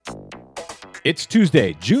It's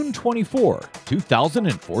Tuesday, June 24,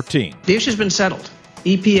 2014. The issue's been settled.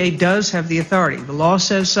 EPA does have the authority. The law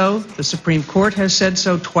says so. The Supreme Court has said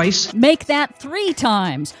so twice. Make that 3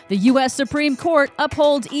 times. The U.S. Supreme Court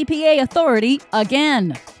upholds EPA authority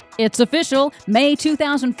again. It's official. May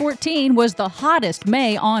 2014 was the hottest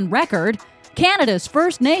May on record. Canada's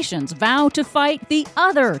First Nations vow to fight the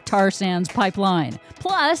other tar sands pipeline.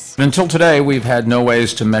 Plus, until today, we've had no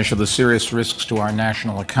ways to measure the serious risks to our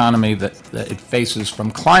national economy that it faces from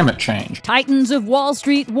climate change. Titans of Wall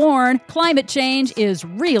Street warn climate change is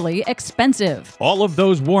really expensive. All of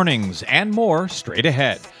those warnings and more straight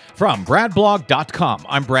ahead. From BradBlog.com,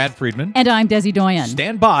 I'm Brad Friedman. And I'm Desi Doyen.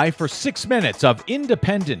 Stand by for 6 minutes of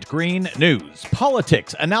independent green news,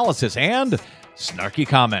 politics, analysis, and snarky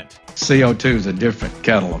comment. CO2 is a different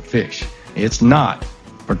kettle of fish. It's not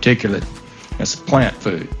particulate. It's plant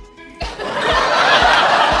food.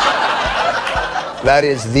 That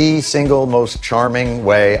is the single most charming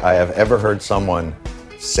way I have ever heard someone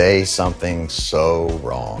say something so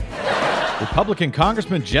wrong. Republican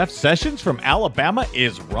Congressman Jeff Sessions from Alabama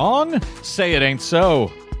is wrong? Say it ain't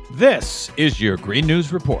so. This is your Green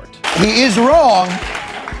News Report. He is wrong,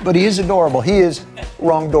 but he is adorable. He is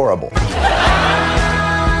wrong-dorable.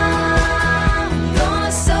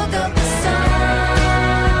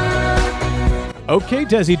 Okay,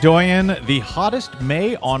 Desi Doyen, the hottest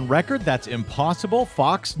May on record. That's impossible.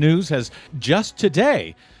 Fox News has just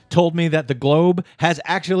today told me that the globe has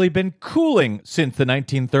actually been cooling since the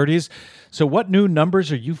 1930s. So what new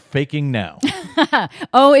numbers are you faking now?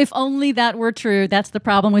 Oh, if only that were true. That's the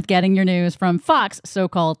problem with getting your news from Fox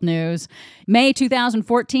so-called news. May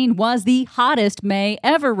 2014 was the hottest May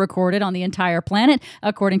ever recorded on the entire planet,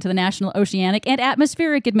 according to the National Oceanic and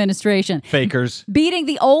Atmospheric Administration. Fakers. Beating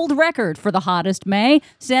the old record for the hottest May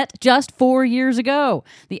set just 4 years ago.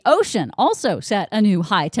 The ocean also set a new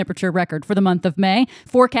high temperature record for the month of May.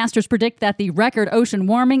 Forecasters predict that the record ocean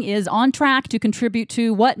warming is on track to contribute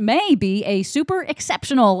to what may be a super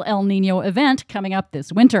exceptional El Nino event coming up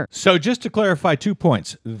this winter. So just to clarify 2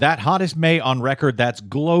 points, that hottest May on record, that's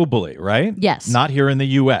globally, right? Yes. Not here in the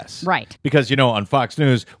U.S. Right. Because, on Fox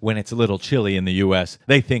News, when it's a little chilly in the U.S.,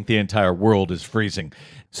 they think the entire world is freezing.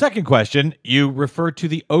 Second question, you refer to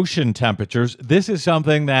the ocean temperatures. This is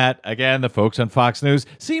something that, again, the folks on Fox News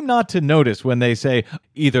seem not to notice when they say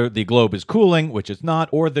either the globe is cooling, which it's not,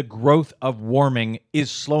 or the growth of warming is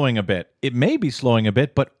slowing a bit. It may be slowing a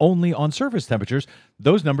bit, but only on surface temperatures.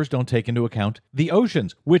 Those numbers don't take into account the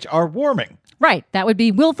oceans, which are warming. Right. That would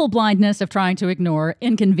be willful blindness of trying to ignore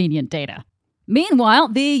inconvenient data. Meanwhile,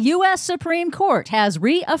 the U.S. Supreme Court has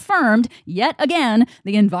reaffirmed, yet again,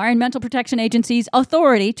 the Environmental Protection Agency's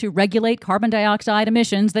authority to regulate carbon dioxide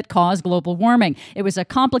emissions that cause global warming. It was a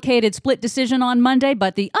complicated split decision on Monday,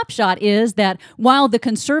 but the upshot is that while the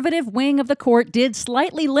conservative wing of the court did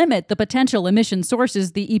slightly limit the potential emission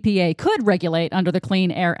sources the EPA could regulate under the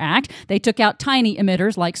Clean Air Act, they took out tiny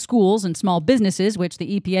emitters like schools and small businesses, which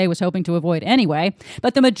the EPA was hoping to avoid anyway.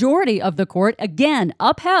 But the majority of the court again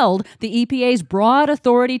upheld the EPA's broad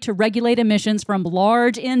authority to regulate emissions from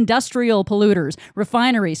large industrial polluters,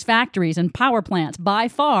 refineries, factories, and power plants, by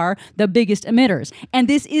far the biggest emitters. And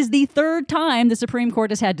this is the 3rd time the Supreme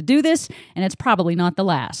Court has had to do this, and it's probably not the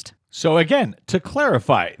last. So again, to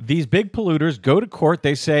clarify, these big polluters go to court.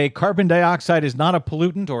 They say carbon dioxide is not a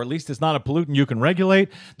pollutant, or at least it's not a pollutant you can regulate.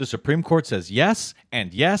 The Supreme Court says yes,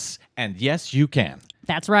 and yes, and yes, you can.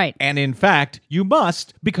 That's right. And in fact, you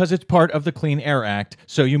must, because it's part of the Clean Air Act,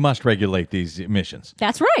 so you must regulate these emissions.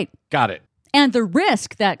 That's right. Got it. And the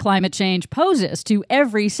risk that climate change poses to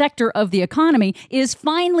every sector of the economy is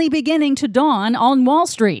finally beginning to dawn on Wall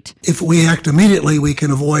Street. If we act immediately, we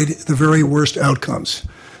can avoid the very worst outcomes.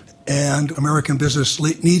 And American business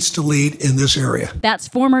needs to lead in this area. That's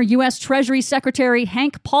former U.S. Treasury Secretary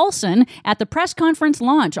Hank Paulson at the press conference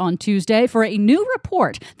launch on Tuesday for a new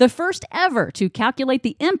report, the first ever to calculate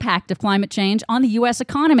the impact of climate change on the U.S.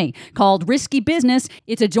 economy. Called Risky Business,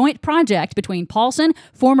 it's a joint project between Paulson,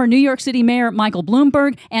 former New York City Mayor Michael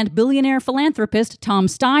Bloomberg, and billionaire philanthropist Tom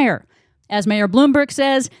Steyer. As Mayor Bloomberg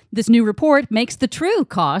says, this new report makes the true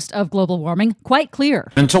cost of global warming quite clear.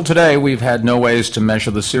 Until today, we've had no ways to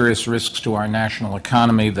measure the serious risks to our national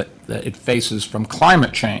economy that it faces from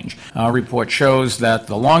climate change. Our report shows that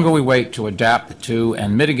the longer we wait to adapt to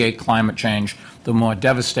and mitigate climate change, the more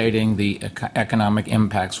devastating the economic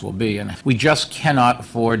impacts will be. And we just cannot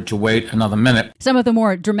afford to wait another minute. Some of the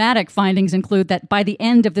more dramatic findings include that by the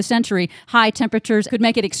end of the century, high temperatures could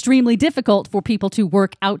make it extremely difficult for people to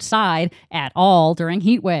work outside at all during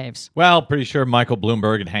heat waves. Well, pretty sure Michael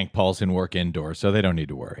Bloomberg and Hank Paulson work indoors, so they don't need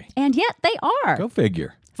to worry. And yet they are. Go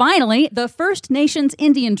figure. Finally, the First Nations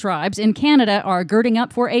Indian tribes in Canada are girding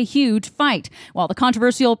up for a huge fight. While the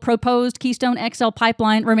controversial proposed Keystone XL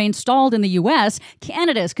pipeline remains stalled in the U.S.,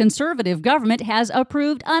 Canada's Conservative government has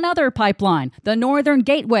approved another pipeline, the Northern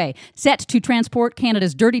Gateway, set to transport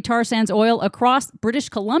Canada's dirty tar sands oil across British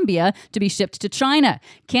Columbia to be shipped to China.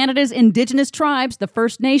 Canada's Indigenous tribes, the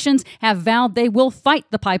First Nations, have vowed they will fight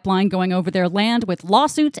the pipeline going over their land with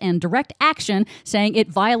lawsuits and direct action, saying it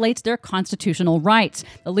violates their constitutional rights.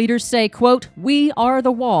 The leaders say, quote, "We are the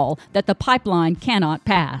wall that the pipeline cannot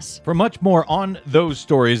pass." For much more on those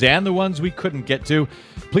stories and the ones we couldn't get to,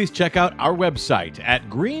 please check out our website at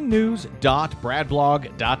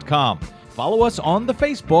greennews.bradblog.com. Follow us on the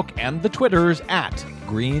Facebook and the Twitters at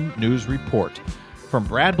Green News Report. From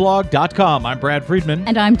bradblog.com, I'm Brad Friedman.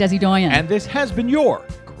 And I'm Desi Doyen. And this has been your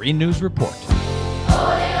Green News Report.